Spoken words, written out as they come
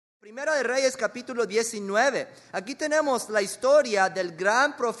Primera de Reyes capítulo 19. Aquí tenemos la historia del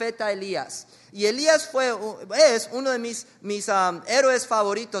gran profeta Elías. Y Elías es uno de mis héroes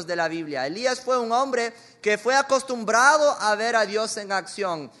favoritos de la Biblia. Elías fue un hombre que fue acostumbrado a ver a Dios en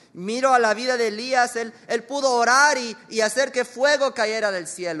acción. Miro a la vida de Elías, él pudo orar y hacer que fuego cayera del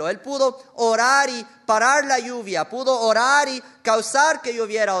cielo. Él pudo orar y parar la lluvia, pudo orar y causar que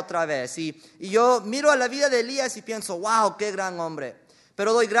lloviera otra vez. Y yo miro a la vida de Elías y pienso, wow, qué gran hombre.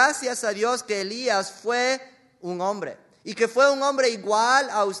 Pero doy gracias a Dios que Elías fue un hombre y que fue un hombre igual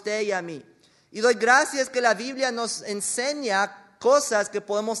a usted y a mí. Y doy gracias que la Biblia nos enseña cosas que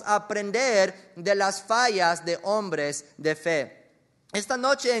podemos aprender de las fallas de hombres de fe. Esta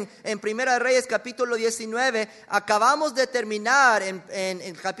noche en Primera de Reyes capítulo 19 acabamos de terminar en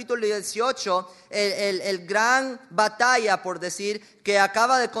el capítulo 18 el gran batalla, por decir, que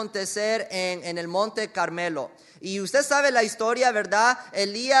acaba de acontecer en el monte Carmelo. Y usted sabe la historia, ¿verdad?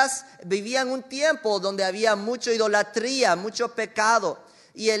 Elías vivía en un tiempo donde había mucha idolatría, mucho pecado.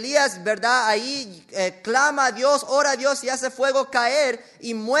 Y Elías, ¿verdad? Ahí clama a Dios, ora a Dios y hace fuego caer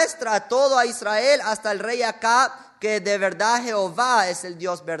y muestra a todo a Israel, hasta el rey Acab, que de verdad Jehová es el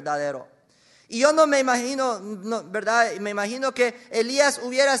Dios verdadero. Y yo no me imagino, ¿verdad? Me imagino que Elías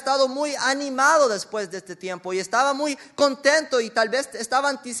hubiera estado muy animado después de este tiempo y estaba muy contento y tal vez estaba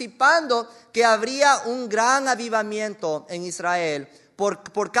anticipando que habría un gran avivamiento en Israel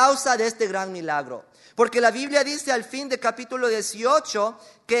por causa de este gran milagro. Porque la Biblia dice al fin del capítulo 18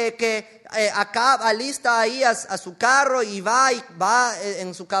 que Acab alista ahí a su carro y va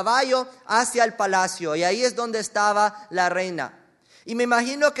en su caballo hacia el palacio. Y ahí es donde estaba la reina. Y me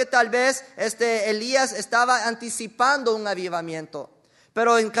imagino que tal vez Elías estaba anticipando un avivamiento.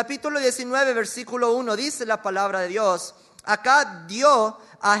 Pero en capítulo 19, versículo 1, dice la palabra de Dios: Acab dio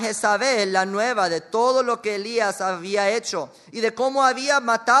a Jezabel la nueva de todo lo que Elías había hecho y de cómo había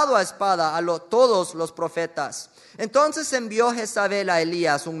matado a espada a todos los profetas. Entonces envió Jezabel a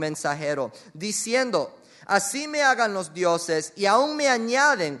Elías un mensajero, diciendo: así me hagan los dioses y aún me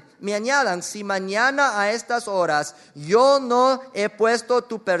añadan si mañana a estas horas yo no he puesto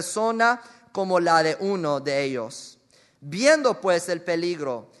tu persona como la de uno de ellos. Viendo pues el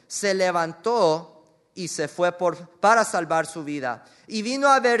peligro, se levantó y se fue para salvar su vida. Y vino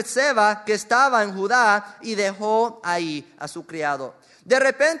a Beerseba, que estaba en Judá, y dejó ahí a su criado. De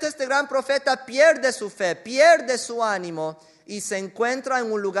repente este gran profeta pierde su fe, pierde su ánimo y se encuentra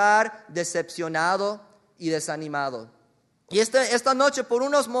en un lugar decepcionado y desanimado. Y esta noche, por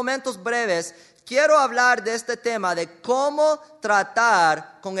unos momentos breves, quiero hablar de este tema de cómo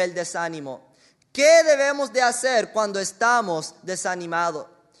tratar con el desánimo. ¿Qué debemos de hacer cuando estamos desanimados?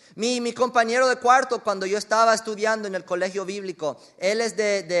 Mi compañero de cuarto, cuando yo estaba estudiando en el colegio bíblico, él es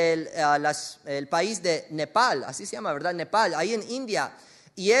del país de Nepal, así se llama, ¿verdad? Nepal, ahí en India.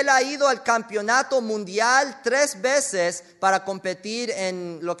 Y él ha ido al campeonato mundial 3 veces para competir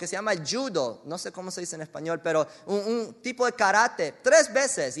en lo que se llama el judo. No sé cómo se dice en español, pero un tipo de karate. 3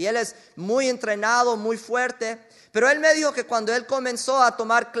 veces. Y él es muy entrenado, muy fuerte. Pero él me dijo que cuando él comenzó a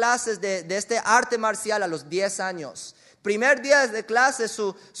tomar clases de este arte marcial a los 10 años, primer día de clase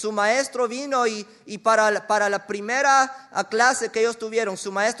su maestro vino y para la primera clase que ellos tuvieron,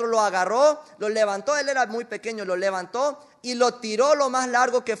 su maestro lo agarró, lo levantó, él era muy pequeño, lo levantó y lo tiró lo más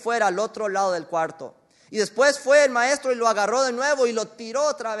largo que fuera al otro lado del cuarto. Y después fue el maestro y lo agarró de nuevo y lo tiró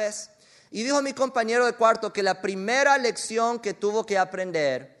otra vez. Y dijo mi compañero de cuarto que la primera lección que tuvo que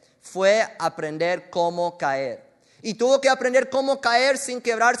aprender fue aprender cómo caer. Y tuvo que aprender cómo caer sin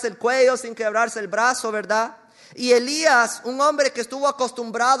quebrarse el cuello, sin quebrarse el brazo, ¿verdad? Y Elías, un hombre que estuvo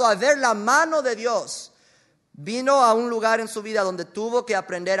acostumbrado a ver la mano de Dios, vino a un lugar en su vida donde tuvo que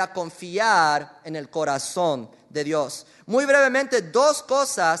aprender a confiar en el corazón de Dios. Muy brevemente, 2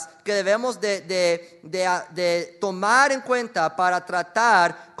 cosas que debemos de tomar en cuenta para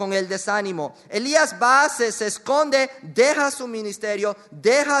tratar con el desánimo. Elías se esconde, deja su ministerio,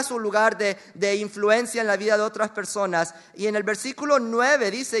 deja su lugar de influencia en la vida de otras personas. Y en el versículo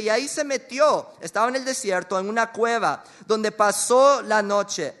 9 dice: y ahí se metió, estaba en el desierto, en una cueva, donde pasó la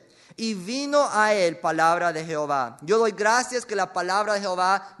noche. Y vino a él palabra de Jehová. Yo doy gracias que la palabra de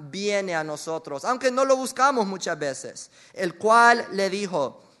Jehová viene a nosotros, aunque no lo buscamos muchas veces. El cual le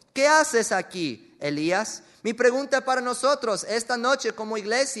dijo: ¿qué haces aquí, Elías? Mi pregunta para nosotros esta noche como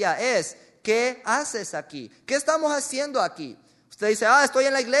iglesia es: ¿qué haces aquí? ¿Qué estamos haciendo aquí? Usted dice: estoy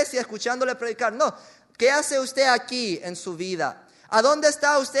en la iglesia escuchándole predicar. No, ¿qué hace usted aquí en su vida? ¿A dónde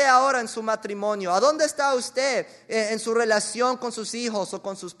está usted ahora en su matrimonio? ¿A dónde está usted en su relación con sus hijos o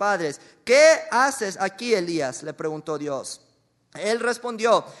con sus padres? ¿Qué haces aquí, Elías?, le preguntó Dios. Él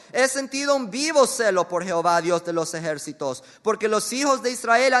respondió: he sentido un vivo celo por Jehová, Dios de los ejércitos, porque los hijos de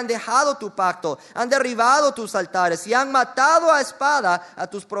Israel han dejado tu pacto, han derribado tus altares y han matado a espada a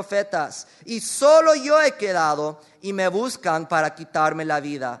tus profetas. Y solo yo he quedado y me buscan para quitarme la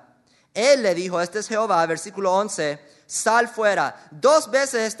vida. Él le dijo, este es Jehová, versículo 11, sal fuera. 2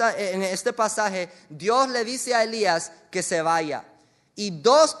 veces en este pasaje Dios le dice a Elías que se vaya. Y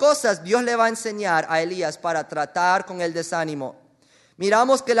 2 cosas Dios le va a enseñar a Elías para tratar con el desánimo.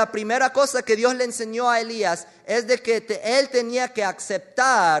 Miramos que la primera cosa que Dios le enseñó a Elías es de que él tenía que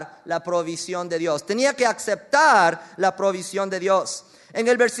aceptar la provisión de Dios. Tenía que aceptar la provisión de Dios. En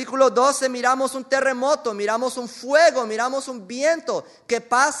el versículo 12 miramos un terremoto, miramos un fuego, miramos un viento que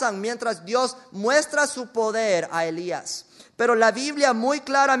pasan mientras Dios muestra su poder a Elías. Pero la Biblia muy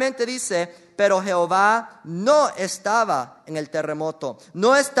claramente dice: pero Jehová no estaba en el terremoto,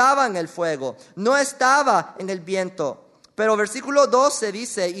 no estaba en el fuego, no estaba en el viento. Pero versículo 12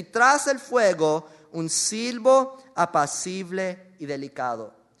 dice: y tras el fuego un silbo apacible y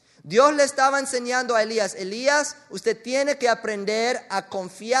delicado. Dios le estaba enseñando a Elías: Elías, usted tiene que aprender a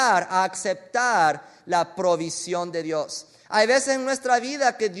confiar, a aceptar la provisión de Dios. Hay veces en nuestra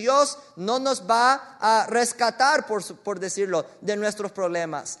vida que Dios no nos va a rescatar, por decirlo, de nuestros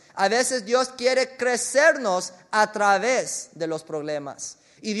problemas. A veces Dios quiere crecernos a través de los problemas.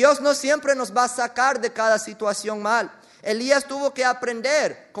 Y Dios no siempre nos va a sacar de cada situación mal. Elías tuvo que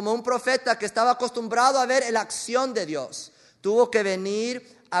aprender, como un profeta que estaba acostumbrado a ver la acción de Dios, tuvo que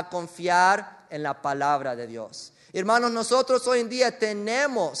venir a confiar en la palabra de Dios. Hermanos, nosotros hoy en día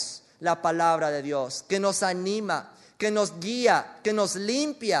tenemos la palabra de Dios que nos anima, que nos guía, que nos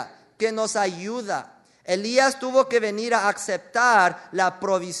limpia, que nos ayuda. Elías tuvo que venir a aceptar la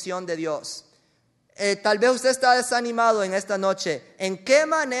provisión de Dios. Tal vez usted está desanimado en esta noche. ¿En qué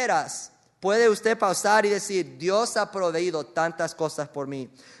maneras puede usted pausar y decir: Dios ha proveído tantas cosas por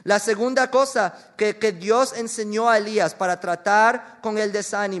mí? La segunda cosa que Dios enseñó a Elías para tratar con el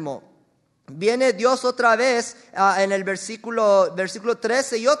desánimo. Viene Dios otra vez en el versículo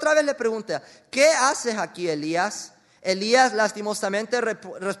 13 y otra vez le pregunta: ¿qué haces aquí, Elías? Elías lastimosamente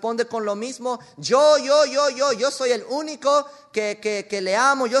responde con lo mismo: yo soy el único que le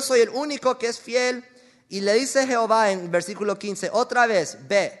amo, yo soy el único que es fiel. Y le dice Jehová en versículo 15, otra vez: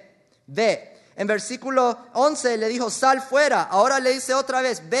 ve. En versículo 11 le dijo: sal fuera. Ahora le dice otra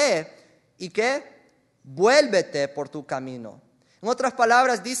vez: ve. ¿Y qué? Vuélvete por tu camino. En otras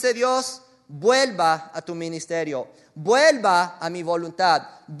palabras, dice Dios: vuelva a tu ministerio, vuelva a mi voluntad,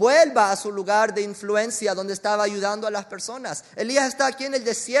 vuelva a su lugar de influencia donde estaba ayudando a las personas. Elías está aquí en el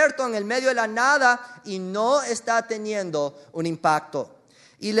desierto, en el medio de la nada, y no está teniendo un impacto.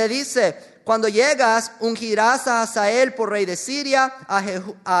 Y le dice: cuando llegas, ungirás a Hazael por rey de Siria,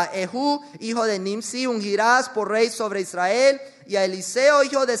 a Jehú, hijo de Nimsi, ungirás por rey sobre Israel, y a Eliseo,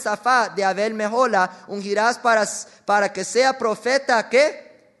 hijo de Safat, de Abel Mehola, ungirás para que sea profeta, ¿qué?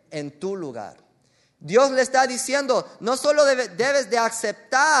 En tu lugar. Dios le está diciendo: no solo debes de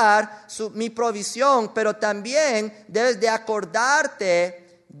aceptar mi provisión, pero también debes de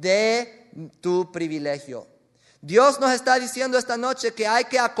acordarte de tu privilegio. Dios nos está diciendo esta noche que hay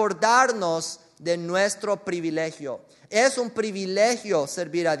que acordarnos de nuestro privilegio. Es un privilegio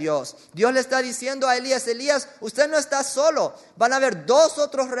servir a Dios. Dios le está diciendo a Elías: Elías, usted no está solo. Van a haber 2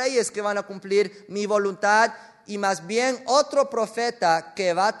 otros reyes que van a cumplir mi voluntad, y más bien otro profeta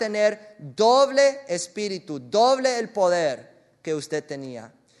que va a tener doble espíritu, doble el poder que usted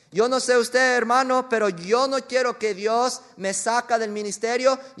tenía. Yo no sé usted, hermano, pero yo no quiero que Dios me saca del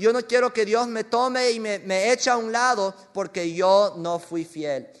ministerio. Yo no quiero que Dios me tome y me eche a un lado porque yo no fui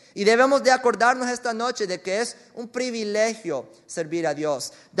fiel. Y debemos de acordarnos esta noche de que es un privilegio servir a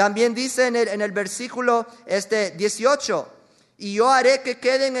Dios. También dice en el versículo 18: y yo haré que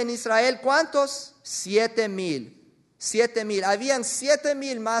queden en Israel, ¿cuántos? 7,000. Habían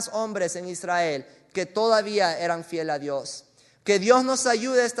 7,000 más hombres en Israel que todavía eran fieles a Dios. Que Dios nos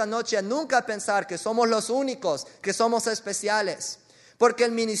ayude esta noche a nunca pensar que somos los únicos, que somos especiales. Porque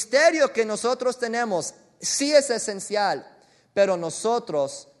el ministerio que nosotros tenemos sí es esencial, pero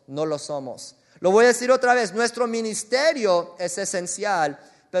nosotros no lo somos. Lo voy a decir otra vez: nuestro ministerio es esencial,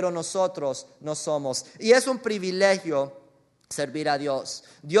 pero nosotros no somos. Y es un privilegio servir a Dios.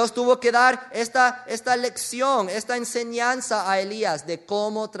 Dios tuvo que dar esta lección, esta enseñanza a Elías de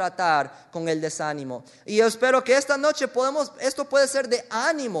cómo tratar con el desánimo. Y yo espero que esta noche esto puede ser de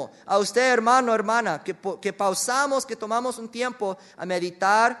ánimo a usted, hermano, hermana, que pausamos, que tomamos un tiempo a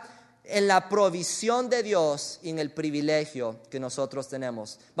meditar en la provisión de Dios y en el privilegio que nosotros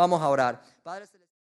tenemos. Vamos a orar. Padre